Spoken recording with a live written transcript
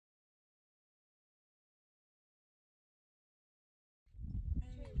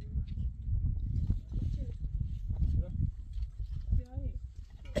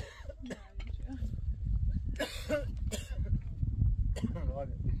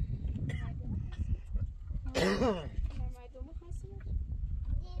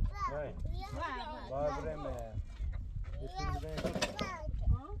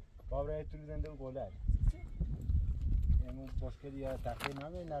بابره توی زنده و گلر یعنی مشکلی یا تخیل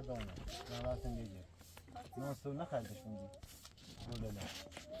نمیه نردانه نوستن دیگه ناستو نخردش موندی گلر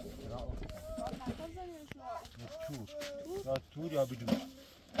یا تور یا بدون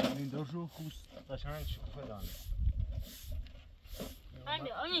این دوشو خوست قشنگ شکوفه دانه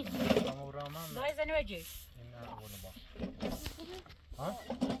آنی دای زنی بجی این نه اولو باش ها؟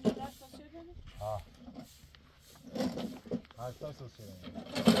 ها هستا سوس شده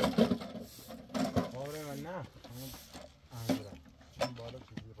بابره من نه انگرم چون بالا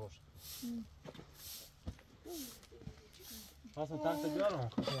چیزی روش خواستم تخت بیارم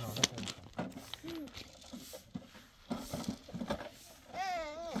خواستم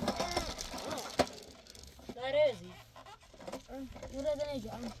دارزی اورا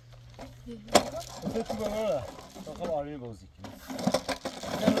دنیجا تو تو بناره تو خب آرمی بازی کنی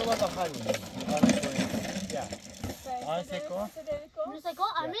این رو باید آخری بینید یا آی سکو سکو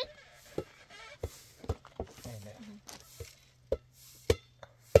آمین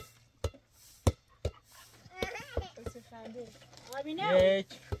یک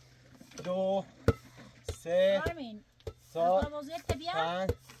دو سه چهار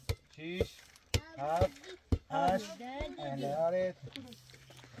پنج شیش هفت هشت اندارت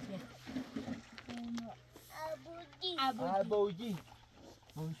عبودی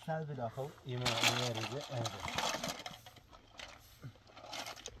اون شل بداخل ایمان ریزه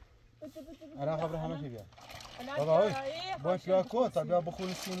الان خبر همه چی بیاد بابا های باید بیا کو تا بیا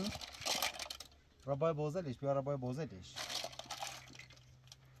بخونی سینی ربای بوزلش بیا ربای بوزلش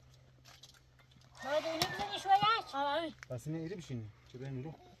باید اونی بزنی شویش پس اینه ایری بشینی چه به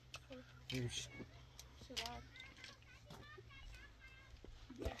نورو ایری بشین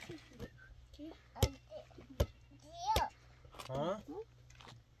ها؟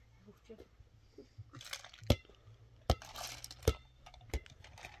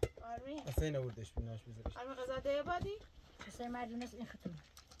 اصلا این نوردش بیناش بذارش آرمی غذا ده بادی؟ اصلا مردون است این ختم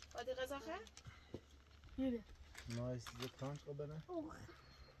بادی غذا خه؟ میره نایس یک تانک رو بنا اوه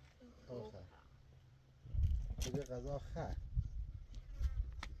بده غذا خه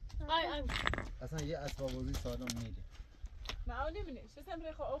آی اصلا یه اسباب بازی سالم میده ما اونی منی شستم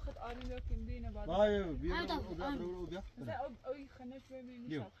ریخو آخت آرمی لکن دینه بادی آیو بیا مثلا اوی خنش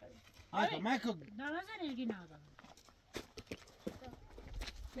ببینی شب خیلی مایکو نمازن الگی نادم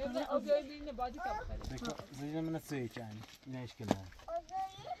مثلا اوی ببینی بادی کب خیلی زینا من سویچ یعنی نش کنم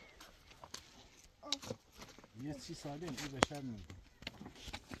یه چی ساده این بشر میگه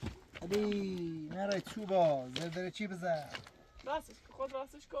علی نرای چوبا زردره چی بزن راستش خود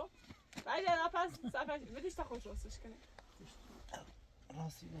راستش کو بعد انا پس صفحه بدیش تا خوش راستش کنی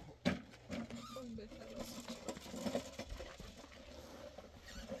راستی نخو اون بهتره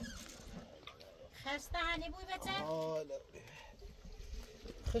خسته هنی بوی بچه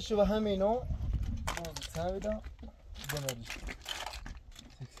خشو به همینو سمیدم بمریش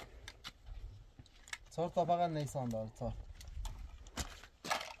 4 تا فقط نیسان داره 4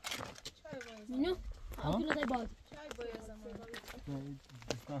 منو آکیلو دای باد چای باید زمان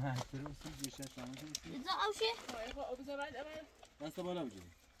دوستان هسته رو سید بیشتر شما کنید ازا اوشه آبی زباید اول دست بالا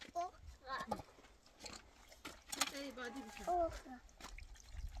بگیرید ای بادی بشه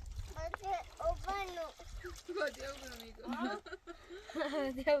اوبانو بادی اوبانو میگو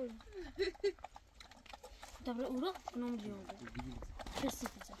دیو دبر اورو کنم دیو کسی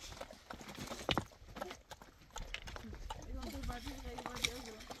بزن این بادی خیلی بادی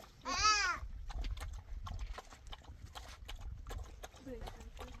اوبانو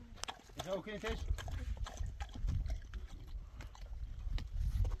اینجا کنید تش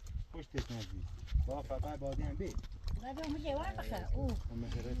خوش تش نزدید با فقط بادی هم بید بعد اون جوان بخیر او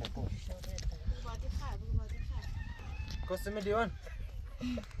مشروع تکوش بادی خیر بادی خیر کسم دیوان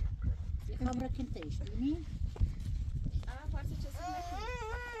خبره کنته ایش بینی اما پارچه چه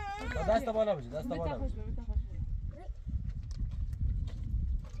نکنی دست بالا بجید دست بالا بجید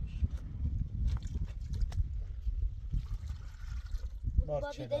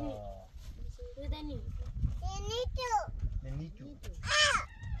بابی دنی دنی ننیتو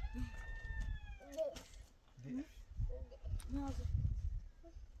نازو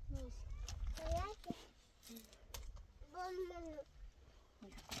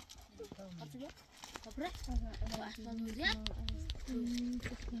خبره واحد زياد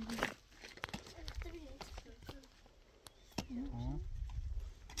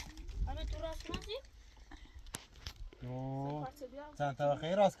انا تو راس ماشي چند تا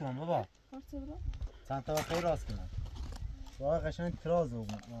خیر راست کنم بابا چند تا خیر راست کنم واقعا قشنگ تراز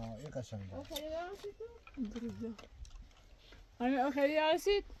بود. این قشنگه. آخری رسید تو؟ همین آخری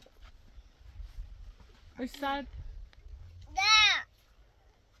رسید؟ استاد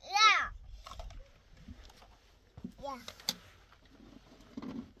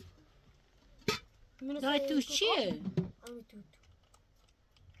دای توش چیه؟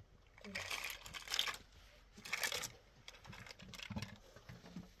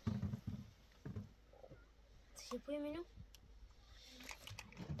 چه پوی منو؟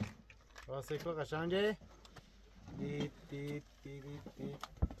 راسته که قشنگه. دید دید دید دید.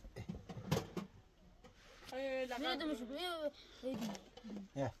 نه دمش بیا.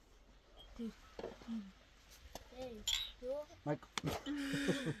 یا.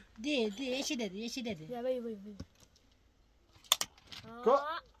 ده یشی داده. یا بای. کو.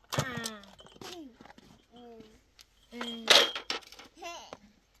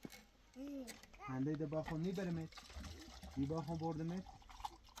 هنده ده با خون نیبرمت. دی با خون بردمت.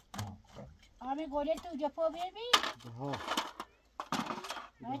 آمی گوله تو جفا بیمی؟ ها.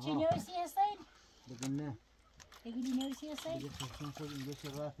 چی نویسی هستین؟ بگم نه. بگی نویسی هستین؟ دیگه خشم شد اینجا که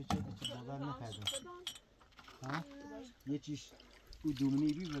راه پیچه چه باور نکردم. ها؟ یه چیش او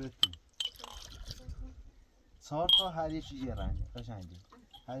دومنی بی براتون. 4 تا هر یه چیز یه رنگ قشنگه.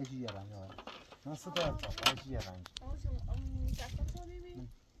 هر یه چیز یه رنگ آره. نه 3 تا هر چیز یه رنگ.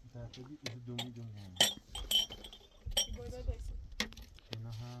 ترتیبی او دومی.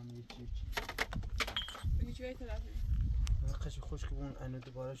 اینا هم یه چیز. بگی چی طرفی؟ قش خوش که اون انو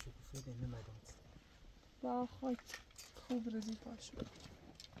دوباره شکوفه ده نمیداد. با خود خوب رزی پاش.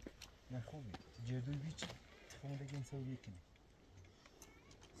 نه خوبه. جردوی بیچ. خونه بگیم سوی کنی.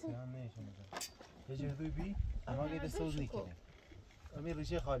 سلام نیشون میذارم. یه جردوی بی اما گیده سوز نکنه. امی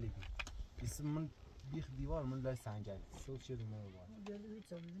ریشه خالی بی. اسم من بیخ دیوار من لای سنگل. سوز چه دومه ببار. جلوی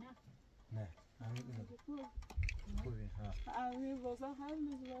تو نه؟ نه. همین اینو. خوبه ها. همین بازم هر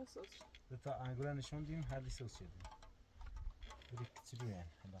میز سوز. دو تا انگولا نشون دیم هر دی سوز شد. بری چی بیان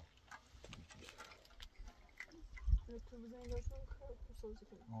حالا. تو بزنی داشتم خوب سوزی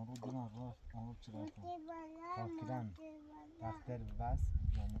کنم. آن رو دارن راه آن رو چرا کن. کافیدن. دفتر وز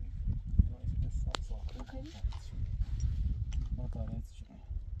جامعه. ما تاریخ شد.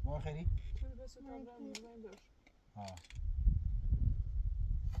 ما خیلی. من بس تابلو می‌ذارم داشت. ها.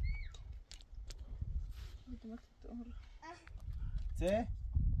 چه؟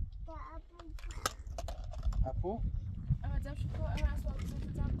 اپو؟ اما جمع شد تو اما اسباب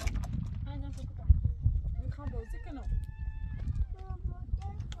بزنید جمع کن. من جمع شد. میخوام بازی کنم.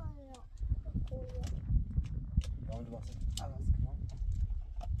 دام دو باشه. عوض کنم.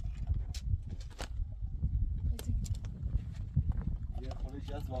 یه خودش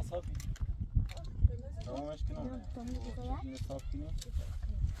از واسابی. تمامش کنم. اینو صاف کنم.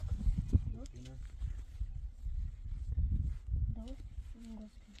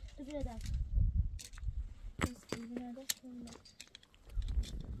 تو بیا دست.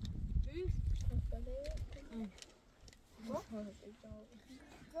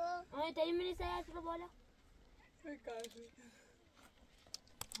 آیا تری منی سایت رو بالا؟ بکاری.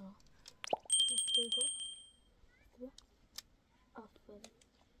 استیگو. آفرین.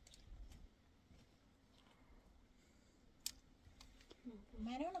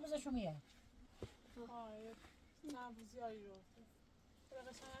 من اونو بذارشو میاد. آره. نه بزیاری رو. برای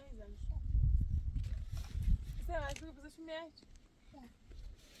قشنگ نیزنش. سه بزرش میاد.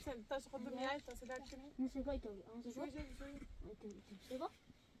 سه تاش خود میاد تا سه درک کنی. نه سیگای توی. آن سیگای. سیگا؟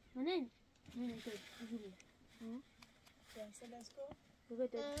 نه. نه توی. جوری. سه دسکو. سیگای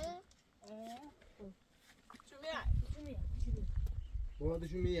توی. چو میاد.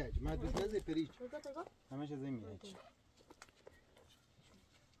 وادشون میاد. من دوست نزد پریچ. سیگا. همش از این میاد.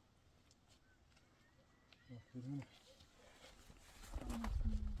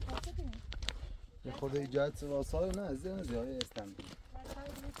 یه خورده جهت سواسال نه از این زیای استنبول.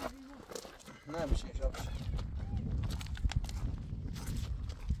 نه بشه شاب بشه.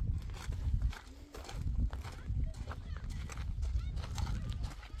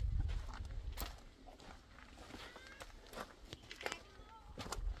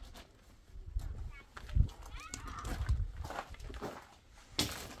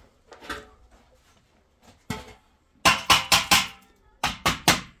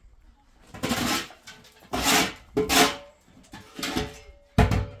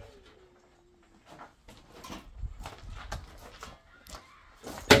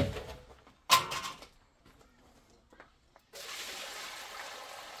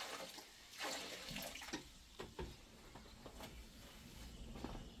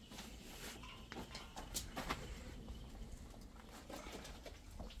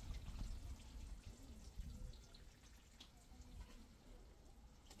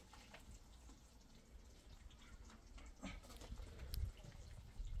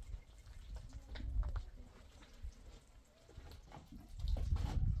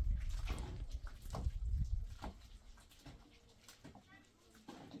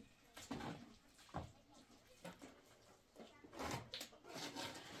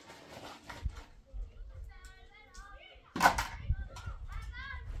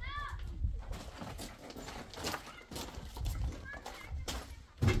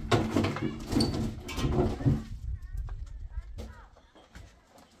 می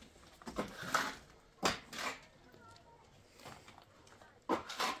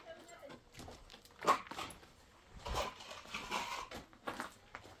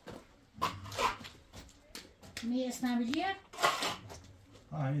اسنابیلیه؟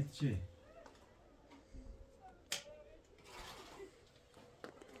 همین چی؟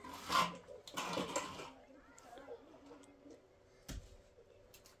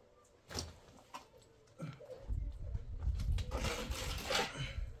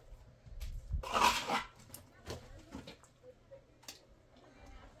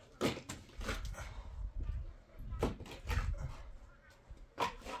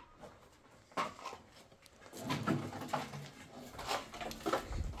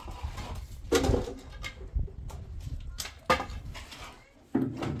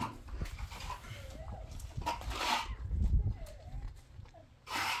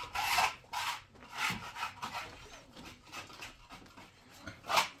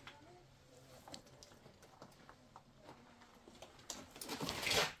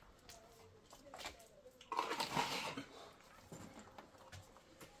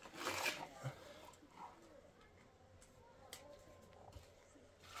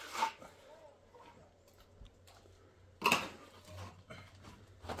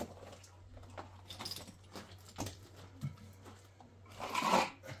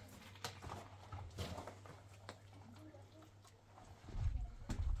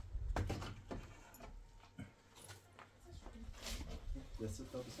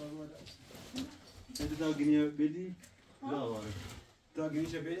 دستت تا بسار بالا انت داغنيه بدي لا والله داغنيه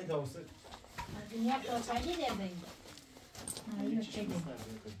شبيني توصل الدنيا توصلي ده بين ايوه كده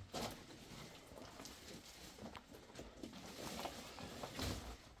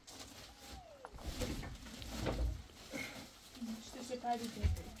İşte sepaydı dedi.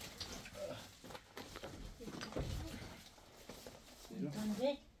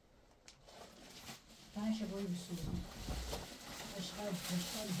 تنظيف تعال شبوي بالسوق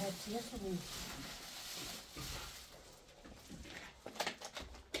اشغال هات يصبوا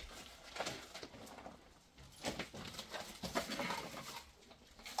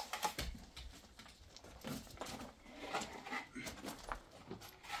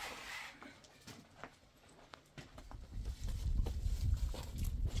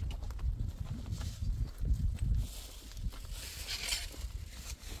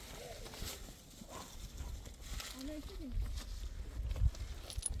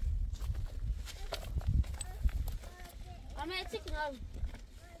Ama etik mi abi?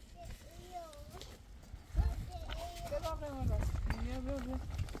 Gel bakayım orada. Niye böyle?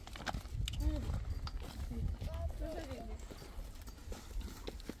 Böyle değil.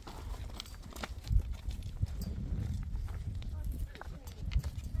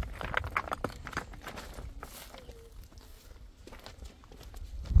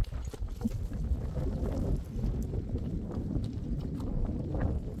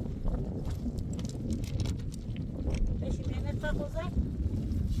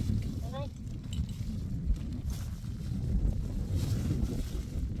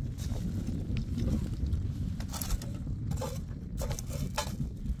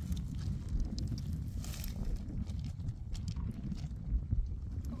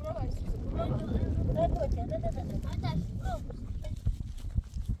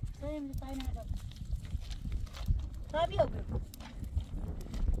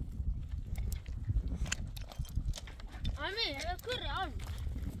 Ami, jag kurrar om.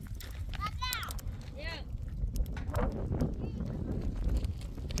 Ja.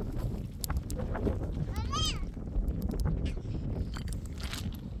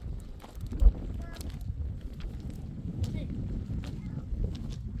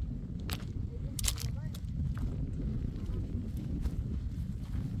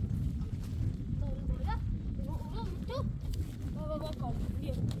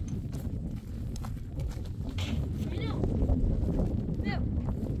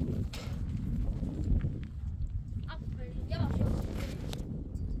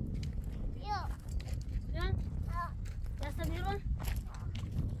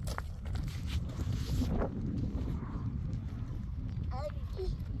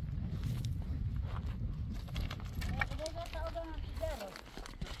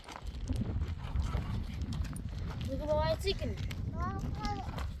 Chicken.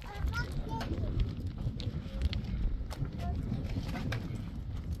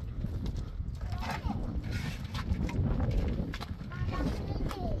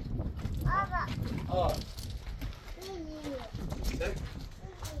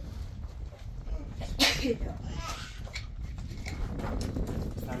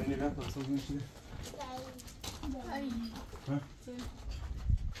 Tahmini نکن سازون چیه ای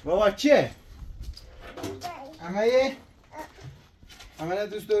بابا چیه؟ همه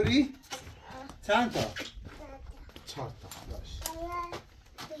دوست داری؟ چند تا؟ 4 تا باش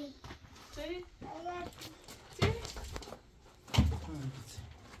چی؟ چی؟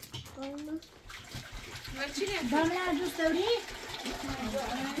 دامنا دوست داری؟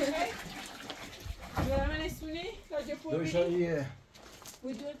 برای من اسمونی؟ راجع پول بینی؟ دوشاییه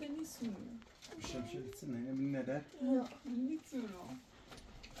وجود نیستونی شمشیر چه نه بینی ندر؟ نیستونو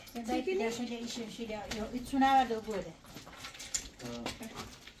زندگی داشته ایشون یا ایتونه ورده بوده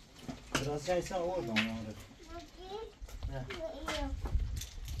درازه ایسا آوردم آمده نه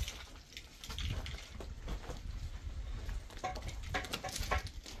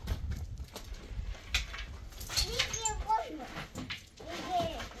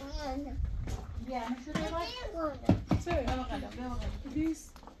بیا شده باید چه؟ بیا قدم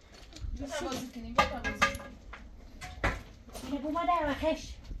بیست بازی کنیم بیا بازی کنیم اینه بو مادر و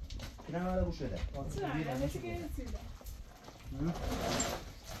خش که نه مالا بوشه ده چه؟ نمیشه که چیزه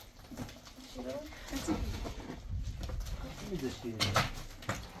میدش که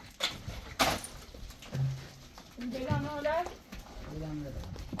بگم نادر؟ بگم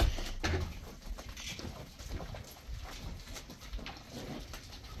ندارم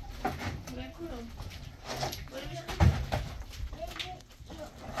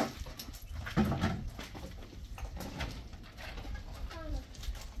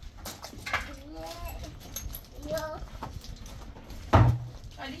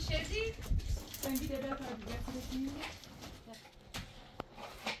علی شدی؟ سنگی ده بیا پردی بیا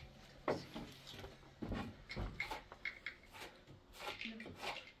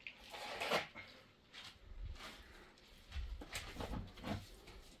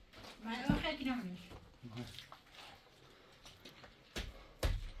من آخه که نمونیش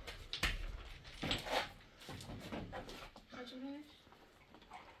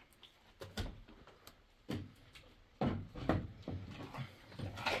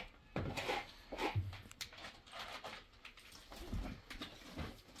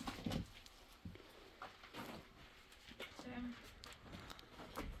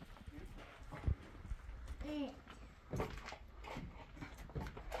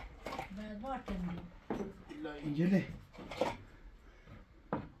باید بار کنیم لا اینجله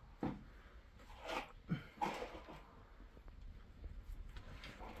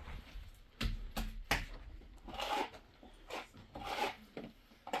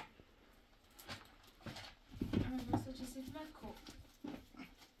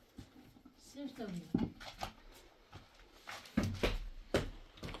سیف داری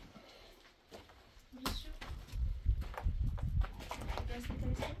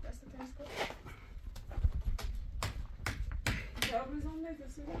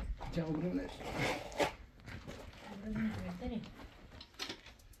جواب رو نشد داری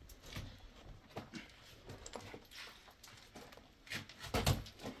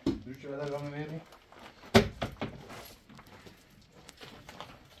دوش چه بدر گامه میری؟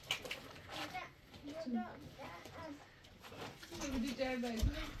 بودی جای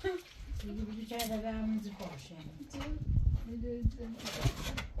باید بگی چه ده به همون زفاشه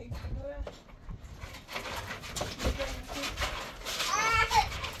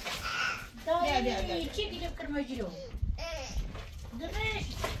داری چی گیرم کرمجی رو دمش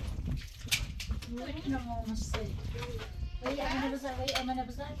وين ما مصري وي أمانة بزار وي أمانة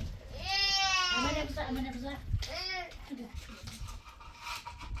بزار أمانة بزار أمانة بزار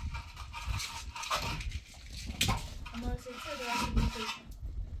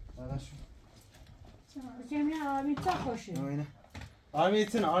جميع عامي تخوشي نه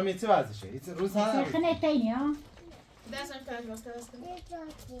آرمیتن وزشه ایتن روز هم خنه تاني ها دستم کنم باز کنم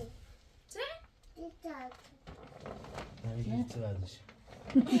نمیگه چه وزشه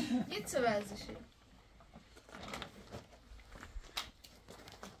یه چه وزشه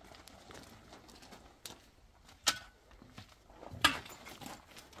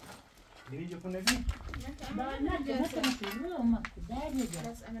بینی جو کن نبی؟ لا لا ما تمشي لا ما داري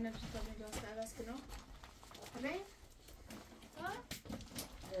بس أنا نفسي طبعا جوز تعبس كنو تمام ها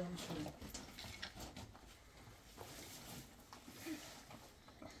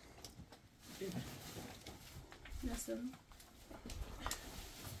نسل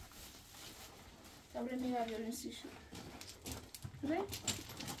طبعا ميها بيولنسي شو تمام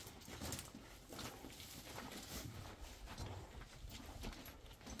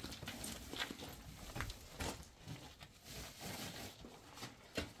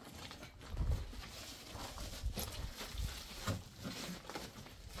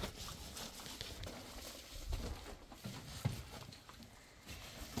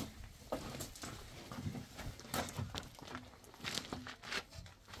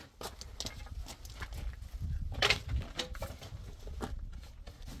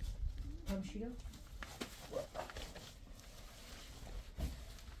کیلو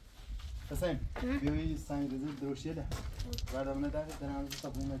حسین بیایی سنگ رزه دروشیه ده بردامنه ده در همزه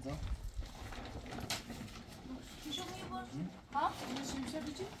صابون مزا میشه بوی بار؟ ها؟ میشه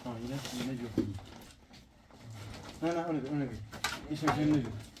بچی؟ اینه جو نه اونه بی ایشم فین نجو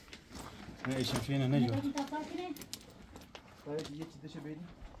نه ایشم فینه نجو باید یه چیزشه بیدی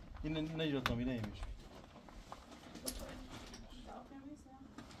این نجو تامیده ایمیش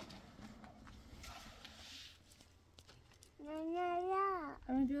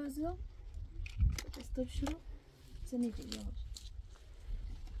اما بیازو استوب شروع سنیجی بیاز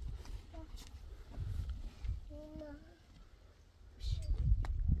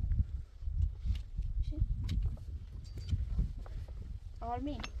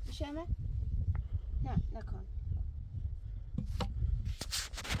آرمین میشه همه؟ نه نکن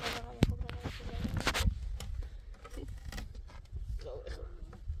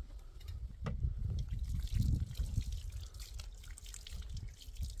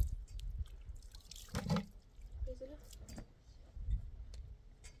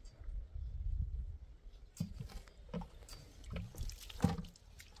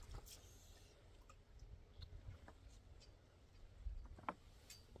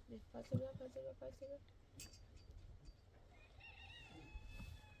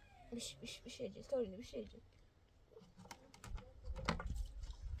bir şeyci, sorun bir şeyci.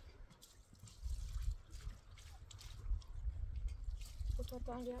 Bu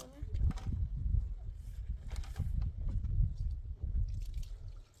patan gelme.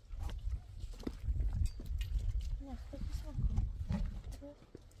 Ne, kısmı bakalım.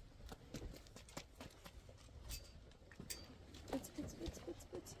 Bıt.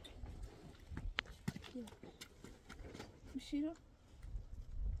 Bir şey yok.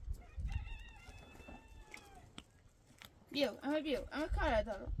 بیو اما کار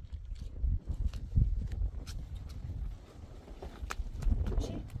دارم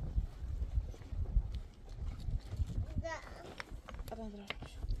چی؟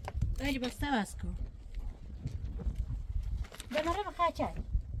 ولی بسته باز کن بمره بخواه چای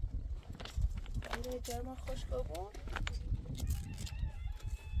بله جرمان خوش بابون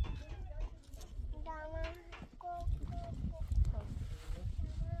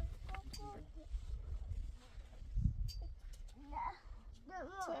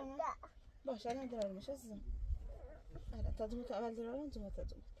باشه الان درارمش عزیزم الان تدومت اول درارم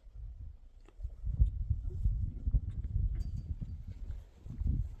تدومت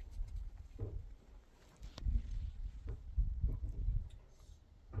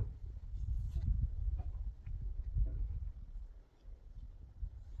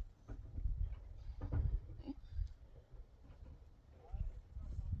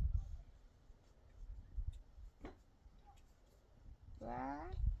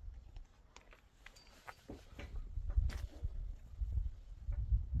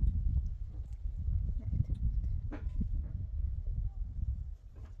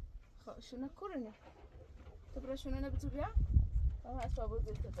شنو كورني تبرا شنو انا بدو بيع او هسه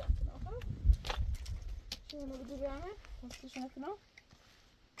بوزي تزعتنا خلاص شنو انا بدو بيعمل بس شنو كنا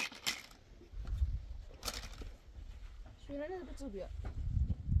شنو انا بدو بيع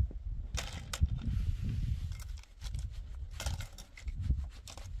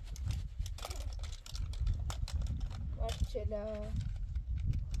واتشلا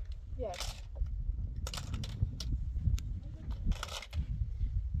بيع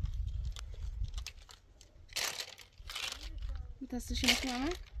دستش نکنم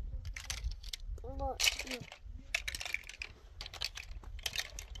با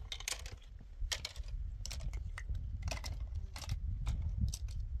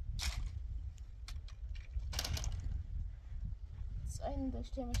این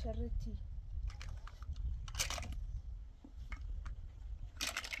داشته مشرتی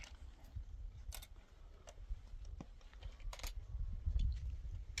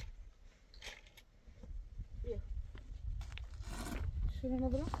شنو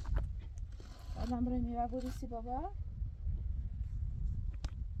نبرم الان برای میوه بریسی بابا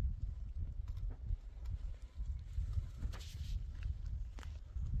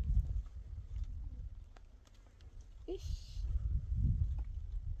ایش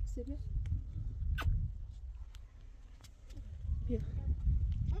سیبه بیا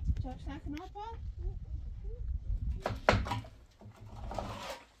چاش نکنه پا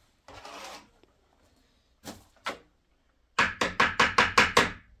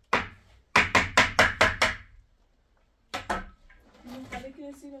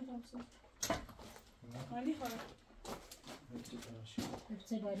مالی خواهد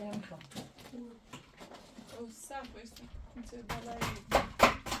بسته بالا میخوام او صف بایسته اینطور بالایی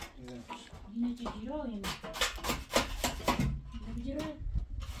Yine gidiyor yine. Ne gidiyor?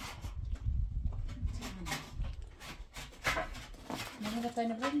 Ne kadar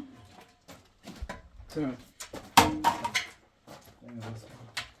kaynadın? Tamam.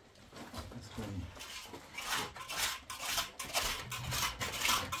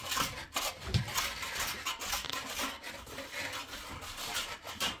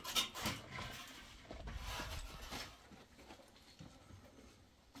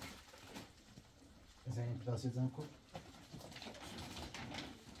 Placez un coup.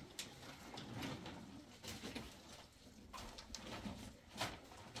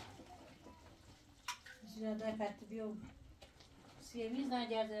 Ziyada fatih bir siyemiz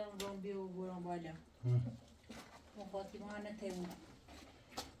nerede bir buran böyle. O Fatima ne tevu.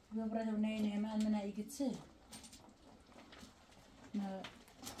 Ve burada ne hemen bana gitse.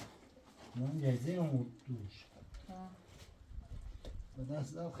 من جايزين وموتوش Ha.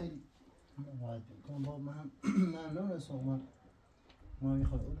 بدأت خيل كان بابا ممنون سوما ما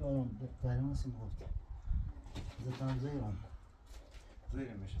يخلق لهم بهرمان سموت إذا كان زيهم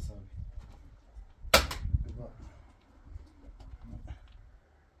مش صار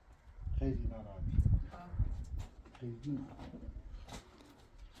خيلي نارابي خيلي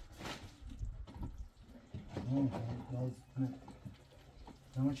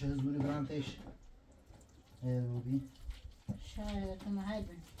تمام چه زوری برام تیش روبی Şahane tamam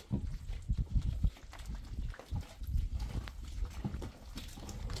haydi.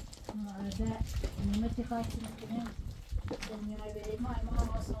 Ada nimeti kaçtı mı? Dünyayı vereyim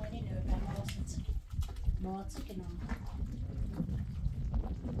ama aslında ne diyor ben aslında. Bağıtsı ki ne?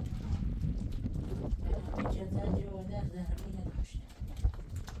 Cezayir o da zehirli yapmış.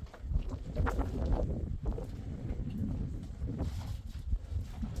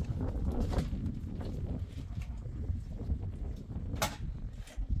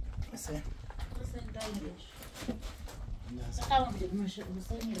 Sen Sen dayıdır. Tamam dedim,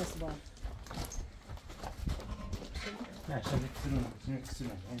 mesela mirası var. ne şöyle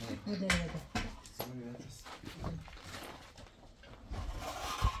kısırım. Bu devrede.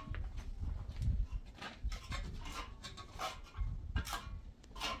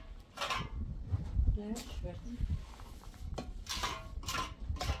 Görüş verdim.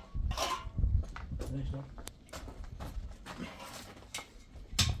 ليش لا؟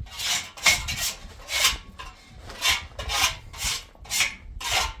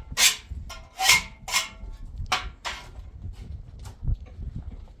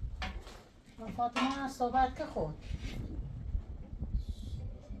 فاطمه صحبت که خود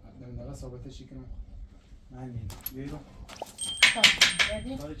من صحبتش کنم معنی بیرو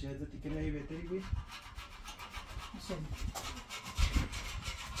جدید حالا جهازتی که نهی بهتری بید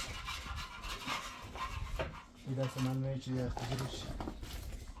این دست من میچی اختیارش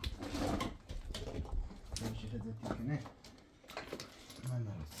جهازتی که نه من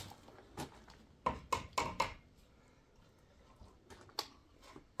نرس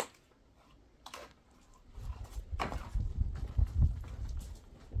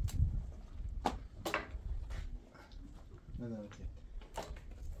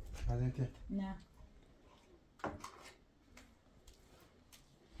نه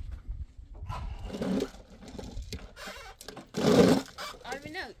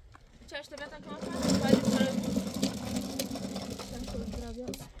Armina, çarşıda ben tamam mı? Hayır, sonra sen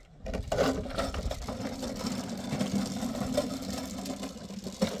sorabiliyorsun.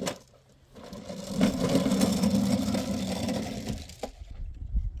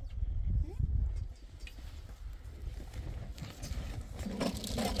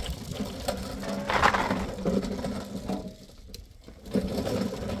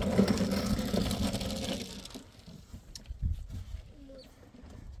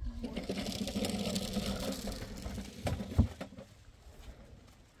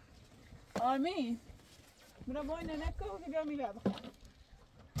 آرمین برو با اینه نکن و بیا میبر بخور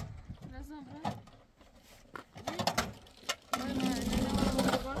لازم برای نه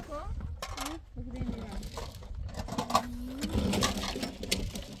بخور کن بگیریم میرم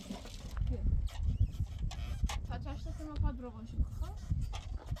تا چاشته که ما پاد برو باشیم خب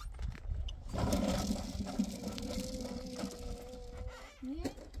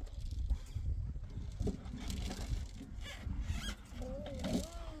نیه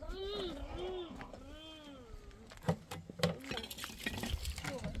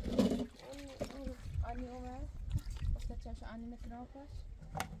آنی اومد بخور چاشته آنی نکنه پاش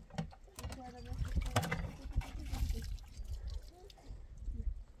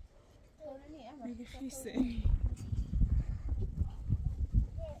میگه خیسه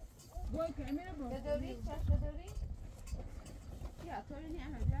باید که امیره برو بدوری چاشته دوری Ja, to nie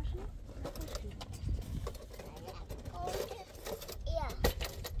ma, wiesz?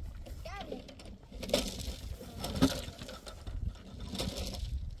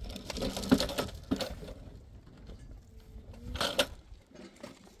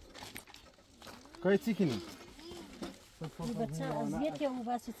 Kaj cikini? Bu bacı aziyet ya bu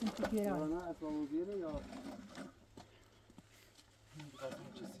bacı için tutuyor. Bana asmamı diyelim ya.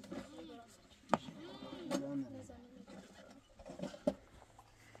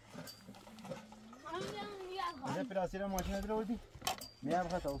 Ne plasıyla maşına bile oldu. Ne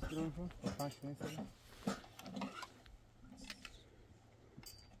yapar tavsiyorum şu? Kaç gün sonra.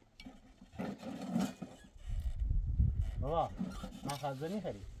 Baba, ben hazırını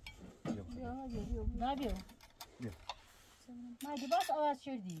khari. Ne yapıyor? Yok. Hadi bas avaz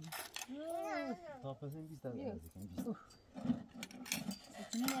şerdi. Tapasın biz de yazdık. Biz.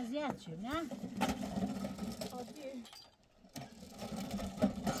 Senin aziyet şu ne? Hadi.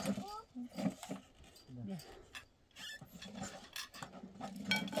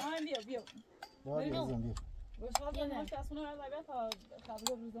 Ay bir. Daha yazın bir. Boşalt da ne? Aslında her zaman ta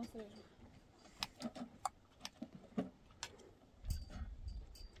kablo bizden söylüyor.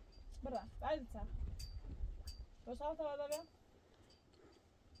 Bırak, hadi sen. Boşalt da var ya.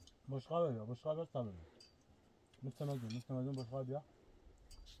 Boşqa ver, boşqa ver tabii. Müstemezin boşqa bir.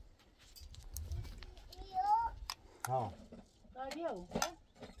 Ha. Arıyor.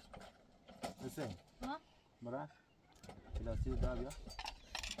 Nasıl? Ha? Bırak. Plastiği daha bir.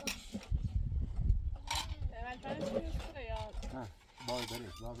 Ben tanışıyoruz buraya. Ha.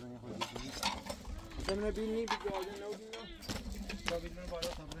 Bağırır. Bağırın yapacağız. Sen ne bilni bir gördün ne oldu ya? Tabii bilmem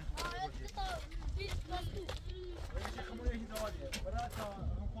bağırır tabii. Öyle kamuya hiç var ya. Bırak ta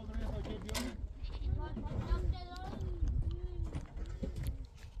kontrolü yapacağız diyor.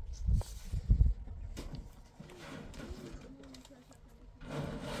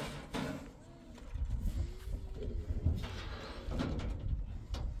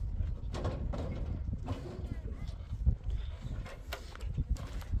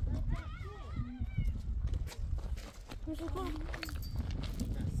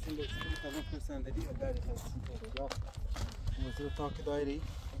 Şimdi tamam kursan dedi ya der ya. Mesela takip daireyi.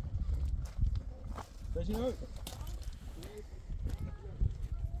 Başına bak.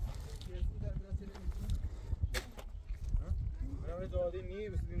 Ben de adı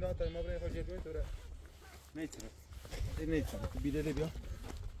niye bizim daha tarım buraya Hojjat mi sonra? Neyse. Neyse. Bir de bir.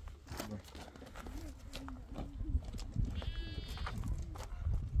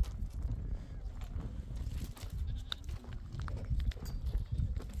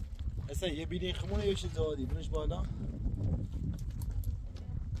 هسه يبيني يخمونه يوش الزوادي بنش بالا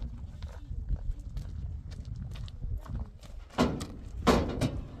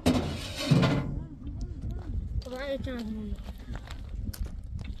طبعا كان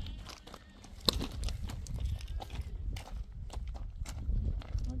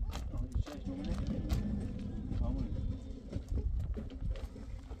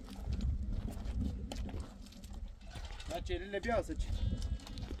لا تشيل اللي بياسج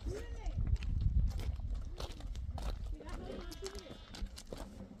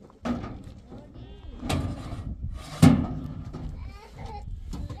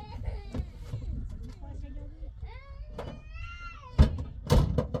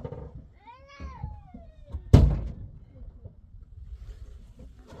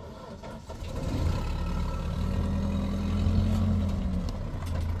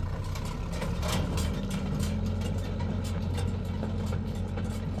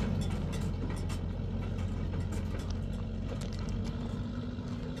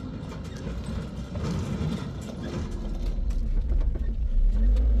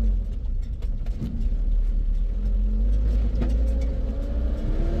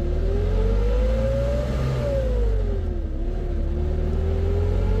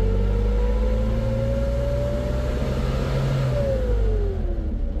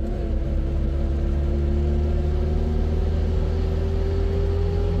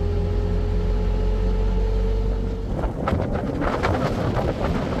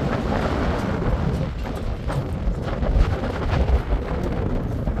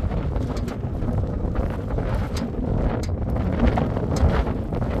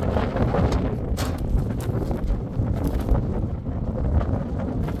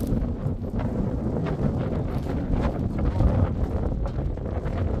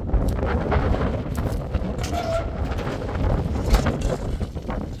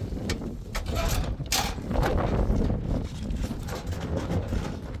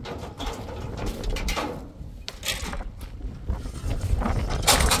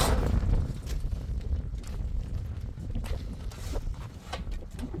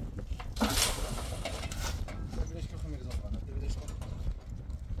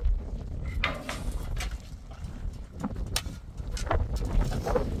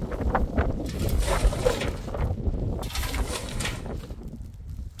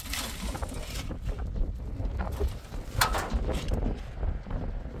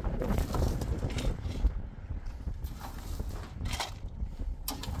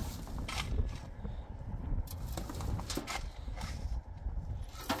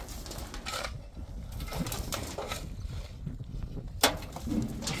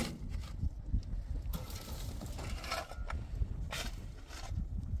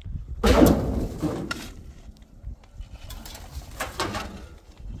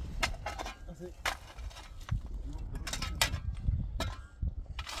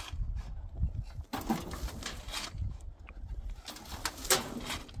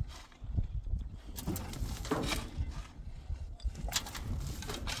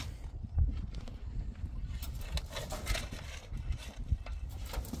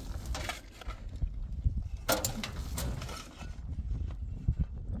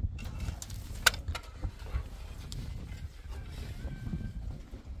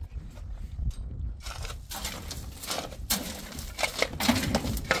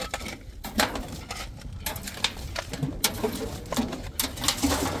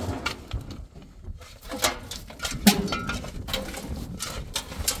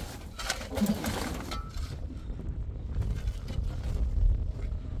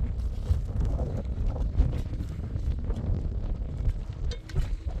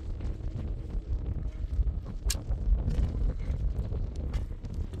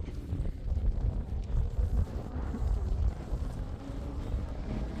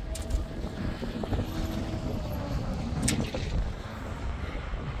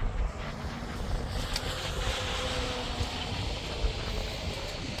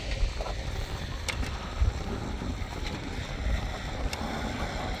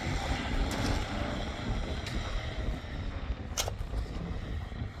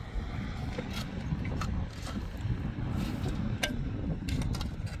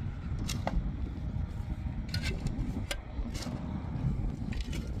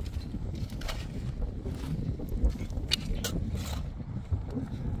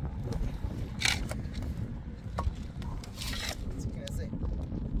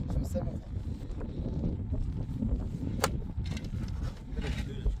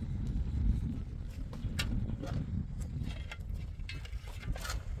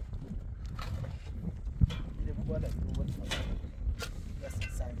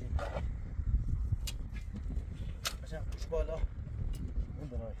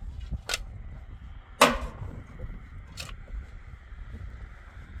برای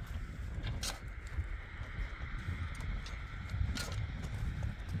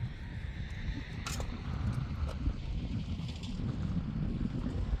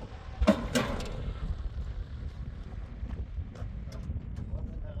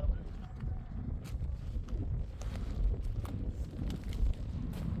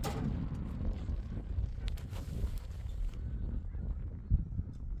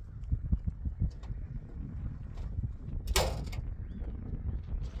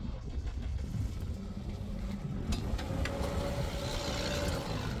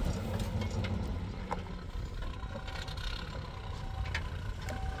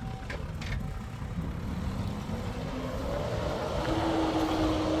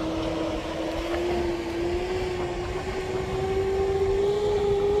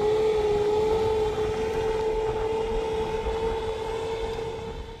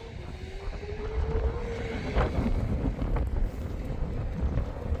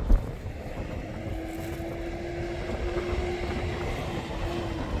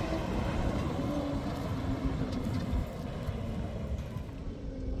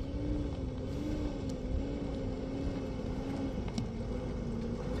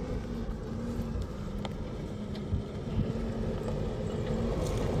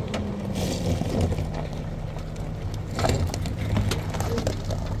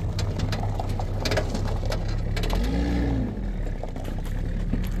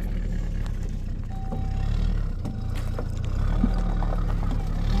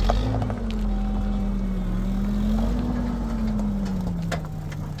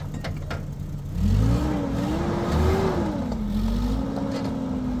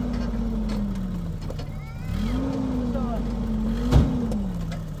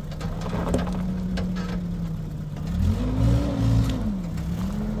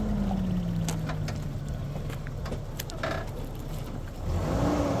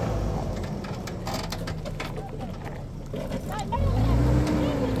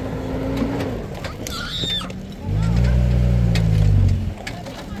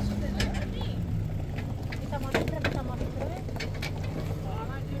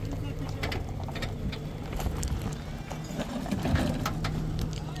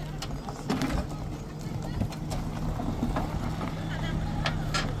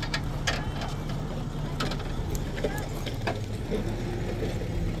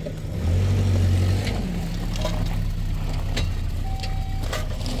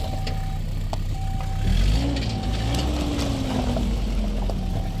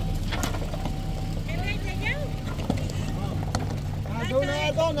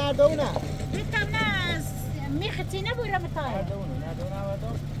نردونه میتونم نه میختی نبوره متای نردونه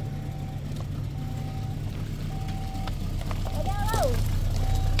ودام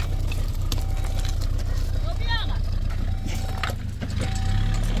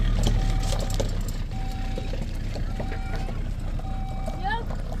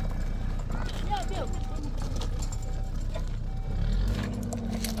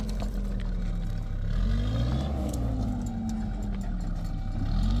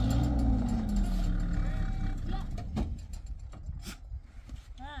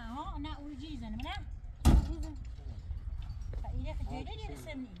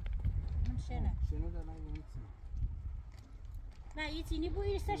نه یه تینی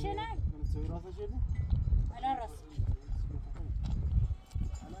بوی استشنه من سوی راسته شده؟ الان راست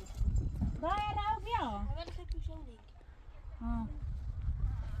باید رو بیا اول خیلی شونی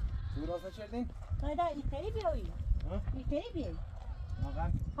سوی راسته شدین؟ باید ایتایی بیایی ایتایی بیایی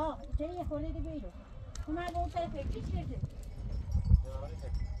واقعا؟ ها ایتایی یه خورده دی بیایی اومد به اون طرف چی شده؟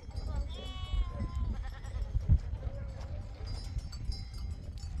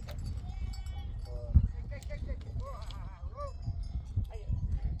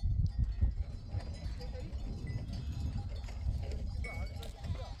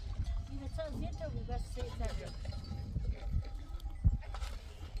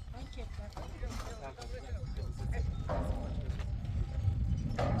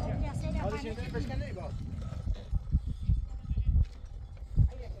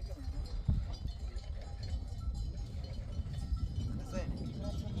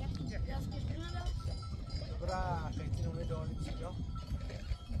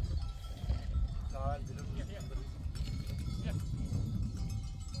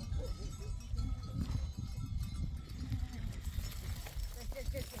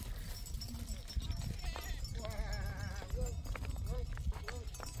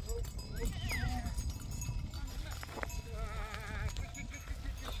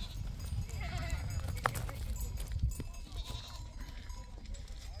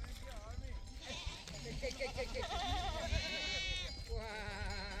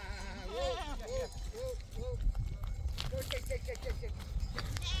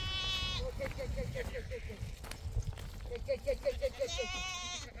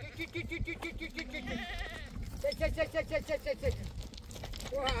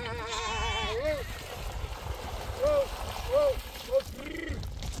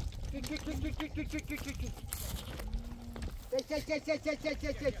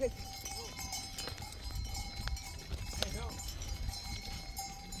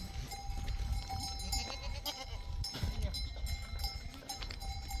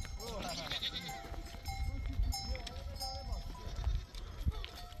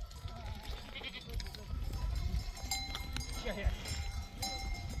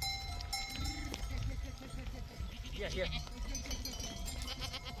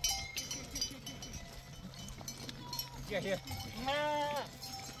 Here.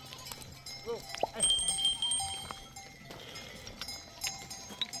 Go.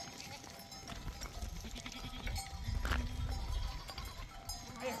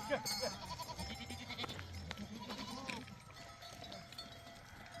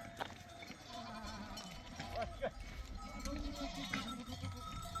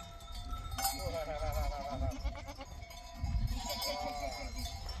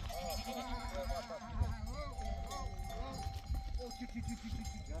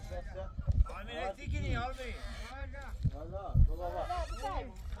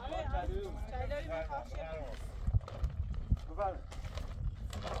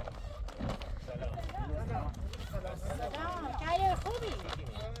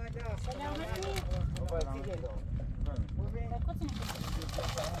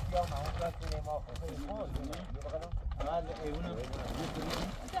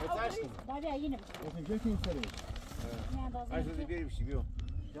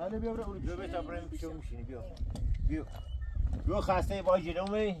 بيو خاصه باجي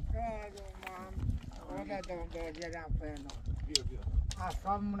نومي ولا دو جرام فينا بيو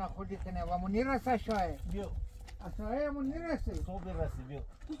اصلا من خودي كنا ومنير ساشاي بيو اساي منير سي صوب بس بيو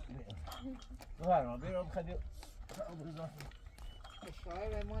فاهم بيو بخدي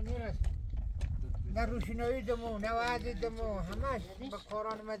الشاي منير نروشنوي دمو نوادي دمو همش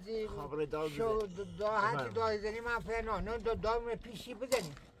بقران مجید خبر داو شو دعاء دعای زنی ما فعلا نه دعای پیشی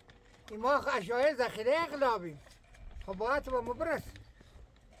بزنی ما اشیاء ذخیره اقلابی خب باید با مبرس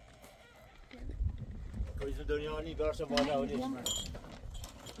کویز دنیا نی دارش بالا اولیش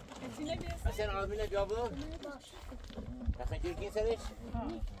اصلا آمینه بیا برو نخیلی کی سرش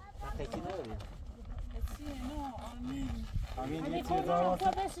نخیلی نداری آمین یه چیز دارم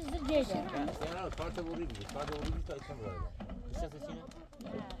تو بس زرجیش نه کارت بوری بی تا ایشون بالا ایشون سینه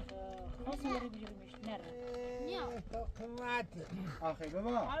خاصی وری بیرونش نره قیمت آخه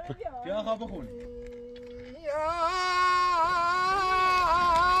بابا بیا خواب بخون یا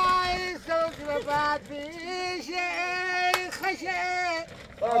سوز بعد پیش خشه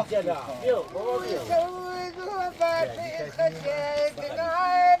آجلا بیو بابا بیو سوز بعد پیش خشه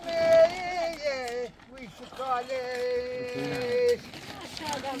دنامیه ویش کالش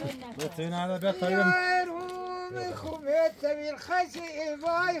بتوین هذا بيختار يا رومي خومي تبي الخشي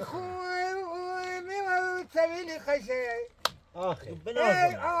باي خومي تبي الخشي آخه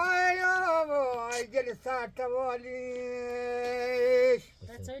اي يا باي جلسات تواليش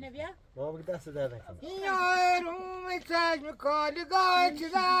تسوينا بيها بابا دست در نکن يا رومي تاج مكالي قاعد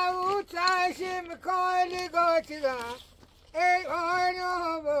ذا وتاش مكالي قاعد ذا اي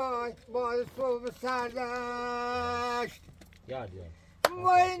يا باي باي صوب سرداشت یاد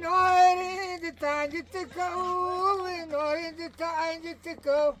وای نارید تنجتکو وای نارید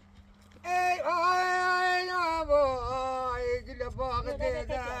تنجتکو ای آی آبای گل باغ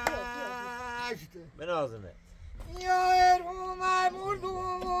دشت بنازمه یا روم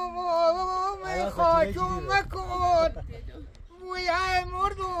مردم خاکم مکن وی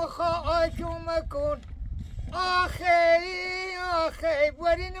مردم خاکم مکن آخی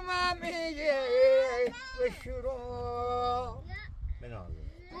برین ممیه بشرو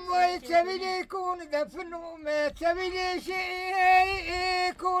وای تبیلی کن دفنوم تبیلی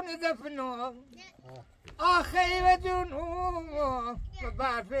شیء کن دفنوم آخی و جنوم و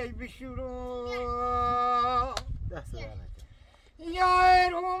برفی بشرو یا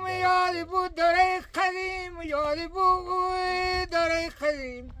روم یاد بود داره قدیم یاد بود داره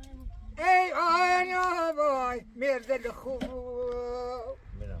قدیم ای آیا وای مرد خوب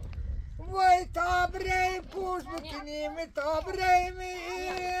وای تابره پوش بکنیم تابره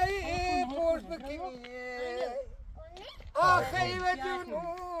پوش بکنیم آخی و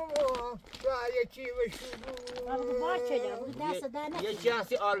جنوم شاید چی و شروع یه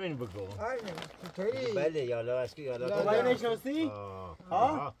چیزی آرمین بگو آرمین چطوری؟ بله یالا اسکی یالا تو نشستی؟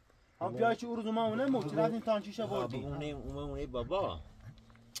 ها؟ هم پیاچی اروزمانونه موچی رفتیم تانچیشا بردی اونه بابا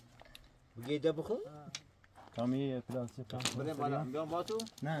بگیده بخون کامی پلاستیک کام بده بالا بیام با تو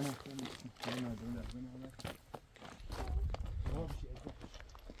نه نه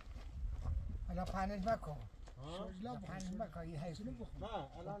الان پنج مکن پنج مکن یه حیث نه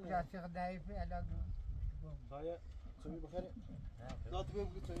الان پلاستیک ضعیفه الان سایه چوبی بخیره ذات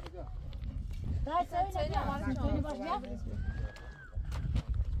بگو چوبی بگو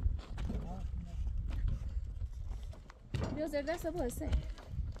بیا زیر دست با حسین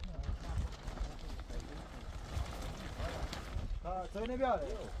چوبی نبیاره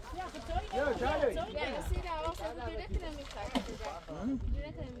بیا یه سیر عواص از جوره کنه میخواد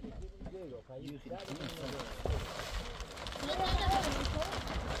جوره کنه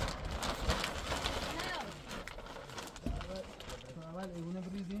اول ایونه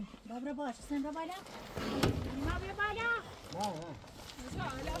بریزیم بابرا باش سن را بالا ما بیا بالا نه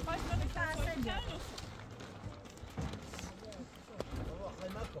بابا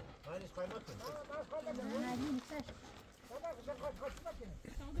قیمت کن معنیش قیمت کن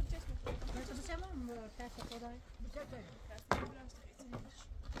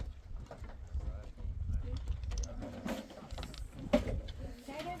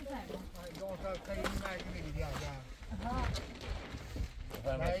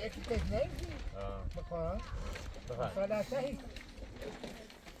یکی تکنه بخورم ثلاثه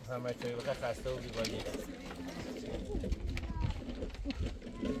همه چوبی بخیر خسته و بیبایی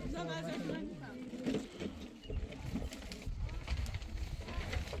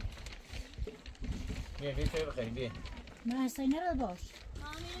بیا بیا چوبی بخیریم بیا نه حسین را باش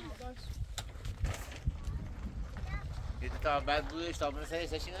بیا تا بعد بودش تا برسه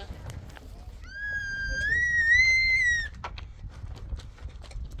سشینه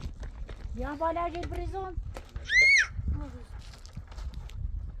بیا بالا جد بریزون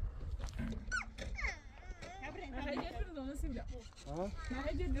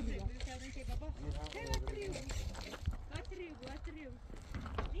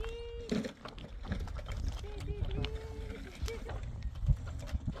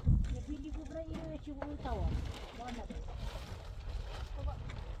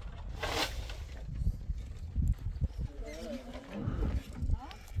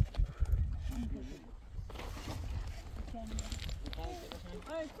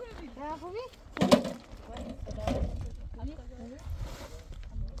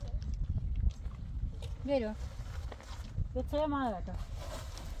برو بطور ما بطور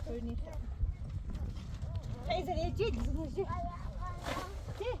خیلی زنی چی دیگه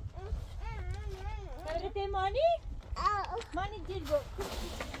چی؟ مانی؟ مانی دیر با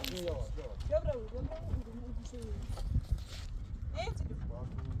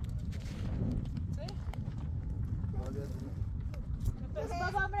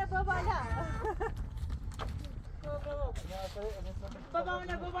بابام را با بالا بابام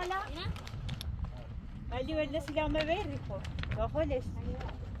را با بالا ولی ولی سلام ببری خود داخلش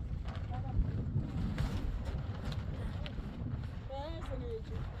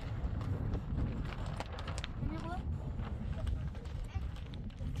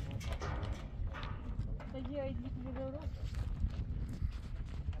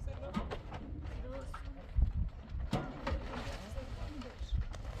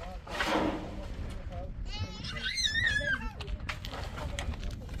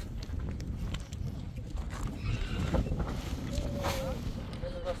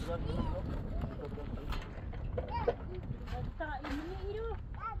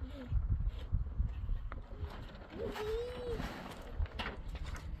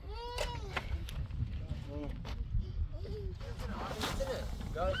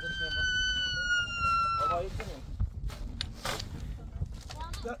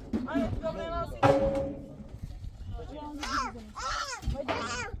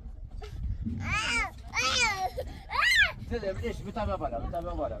ليش بتابع بالا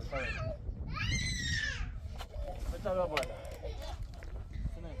بتابع بالا بتابع بالا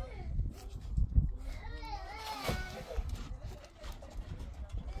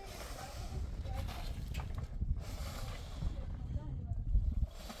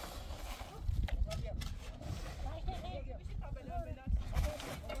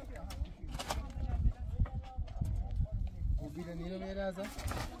وبيلا نيلو ميرا هذا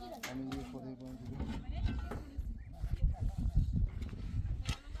عامل لي فوق يبون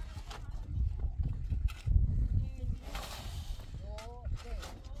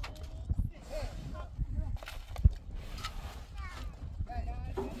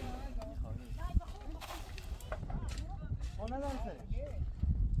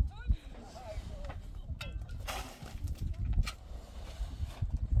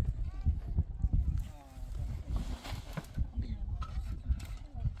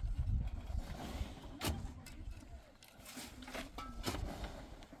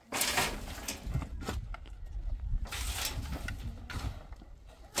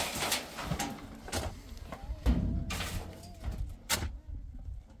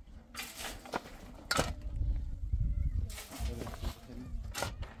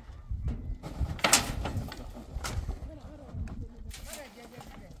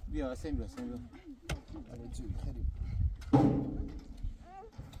بیا حسین بیا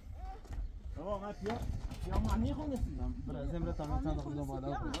بابا من پیا معنی خونستم برای زمره تمام چند خودم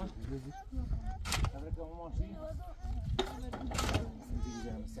بالا کنم بزی برای که ماشین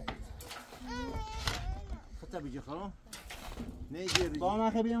خطا بيجي خلاص نيجي بابا ما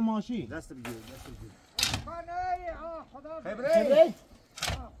خبي ماشي دست بيجي خبريت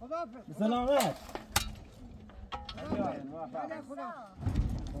خدافظ بسلامات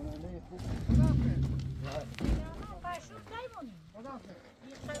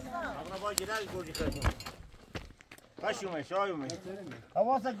خشومه شایومه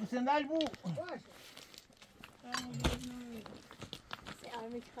حواسك بسندال بو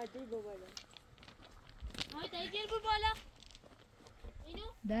سعرمك خدي بابالا هاي تايجر بابالا اینو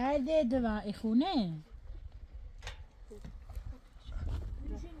درد دوا اخونه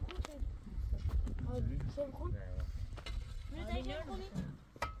شو بخون من تايجر بخوني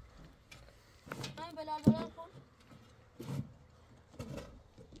هاي بلال بخون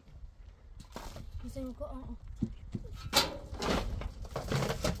میسیمکو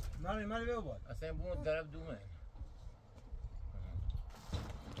مال بیا بود اصلا بون درب دومه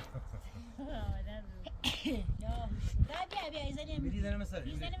بیا ایزنیم بری زنم مثلا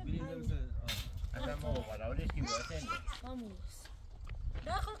بری زنم مثلا اصلا ما بالا ولش کی بود اصلا خاموس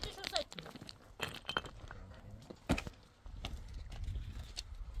داخل قشو ساكت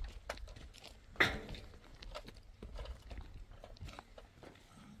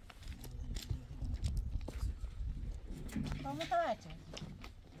Vamos a ver.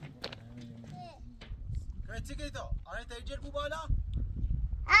 كيف كيتو انا تاجر بو بالا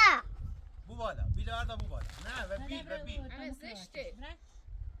بو بالا بيلا هذا بو بالا نعم ببي انا زشته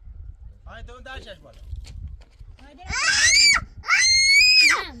انا تو داشش بالا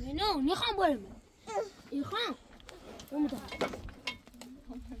نه میخوام برم میخوام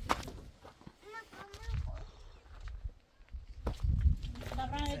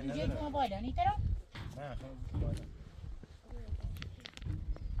طبعا دیگه تو بالا نیترو نه خب بالا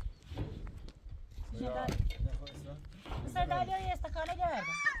صدالی های استکانه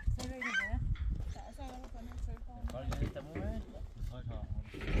گردم کار جدی تمومه خوش ها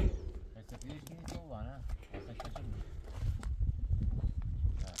استفیدش کنی تو وانا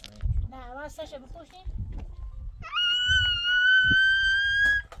نه واسه بپوشیم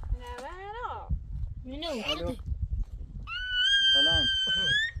نه الو سلام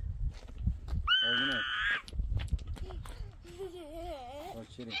قربونت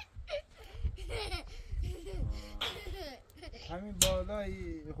چیه همین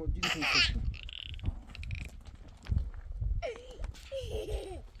بالای خودجوری توی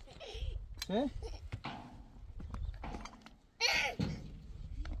چه؟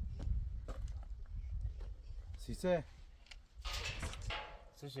 سیسه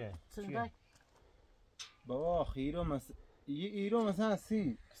چه؟ چیه؟ بابا ایرو مثلا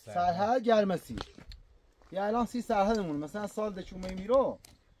 30 سرحد گرمسی یا الان 30 سرحدمون مثلا سال دچومه میرو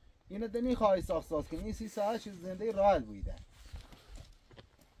اینو دنی خواهی ساخت کنی این 30 سرحد چیز زنده راحل بویده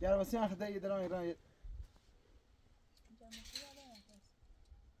گرمسی هم خدا ایران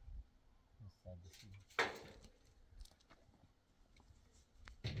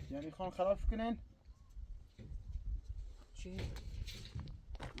یعنی خان خراب کنن چی؟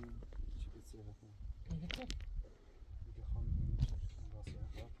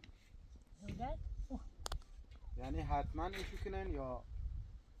 یعنی حتما ایشو کنن یا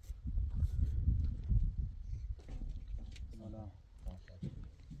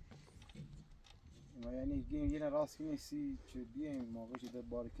یعنی یه راست کنی سی چه بیایم موقع شده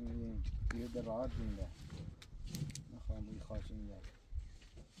بار کنیم یه در راحت بینده نخواهم بوی خواهشی میگه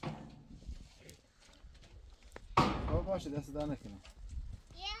خب باشه دست در نکنم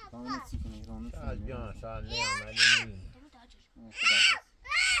تمام سی کنی ایرانو شاید بیان شاید نیام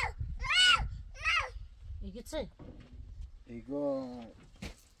ایگه چه؟ ایگو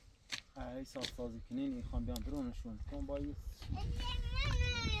ای سازی کنین این خواهم بیان برونشون کن باید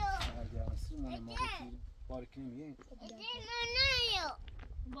اگه اصلی مونه موقع که بار کنیم یه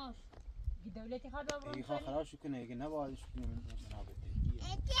باش دولتی خواهد آورون ای خواه خراب شو کنه اگه نباید شو کنیم این روشن ها بده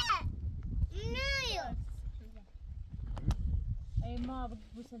ای ما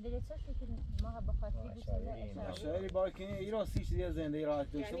بسنده چه شو کنیم؟ ما ها بخاطری بسنده شاعری بار کنی ای راست هیچ دیگه زنده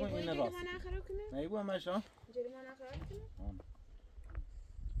راحت داشته کن این راست نه ای بو همش ها جریمه خراب کنه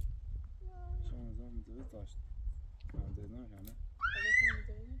شما نظام مدوز داشت من زدنم شانه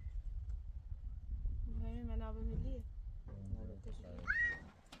همین منابع ملیه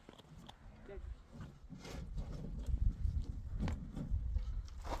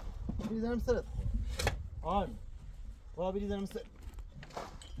بریزنم سرت آن بابا بریزنم سرت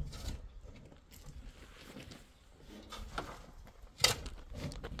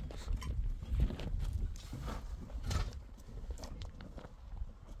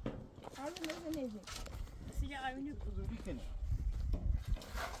نزنیزی سیجا آمینو حضوری کنی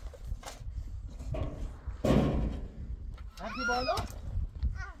رفتی بالا؟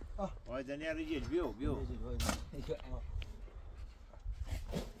 وای زنی رجل بیو بیو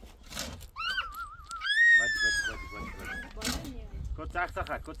کد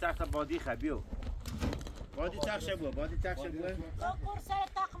تخت بادی خا بیو بادی تخت بو قرص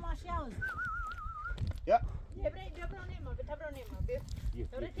تاق ماشیاوز یا ببرونیم بیا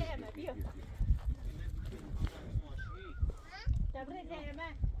دورت همه بیا دورت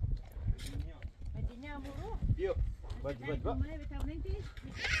همه مدینه امورو بیو بادی با من بتونم تیش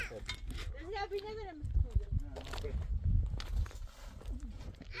لا بينا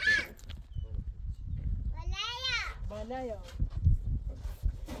بلايا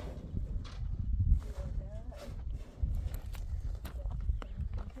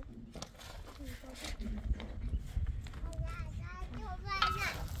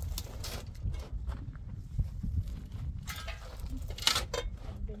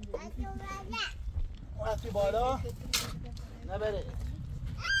رفتی بالا؟ نبره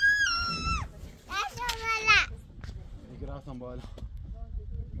دیگه رفتم بالا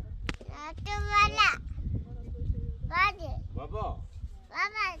بابا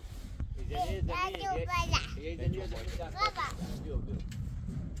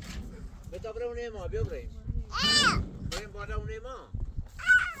بتا برای اونه ما بیا بریم بریم بالا اونه ما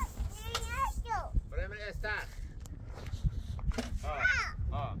بریم استخ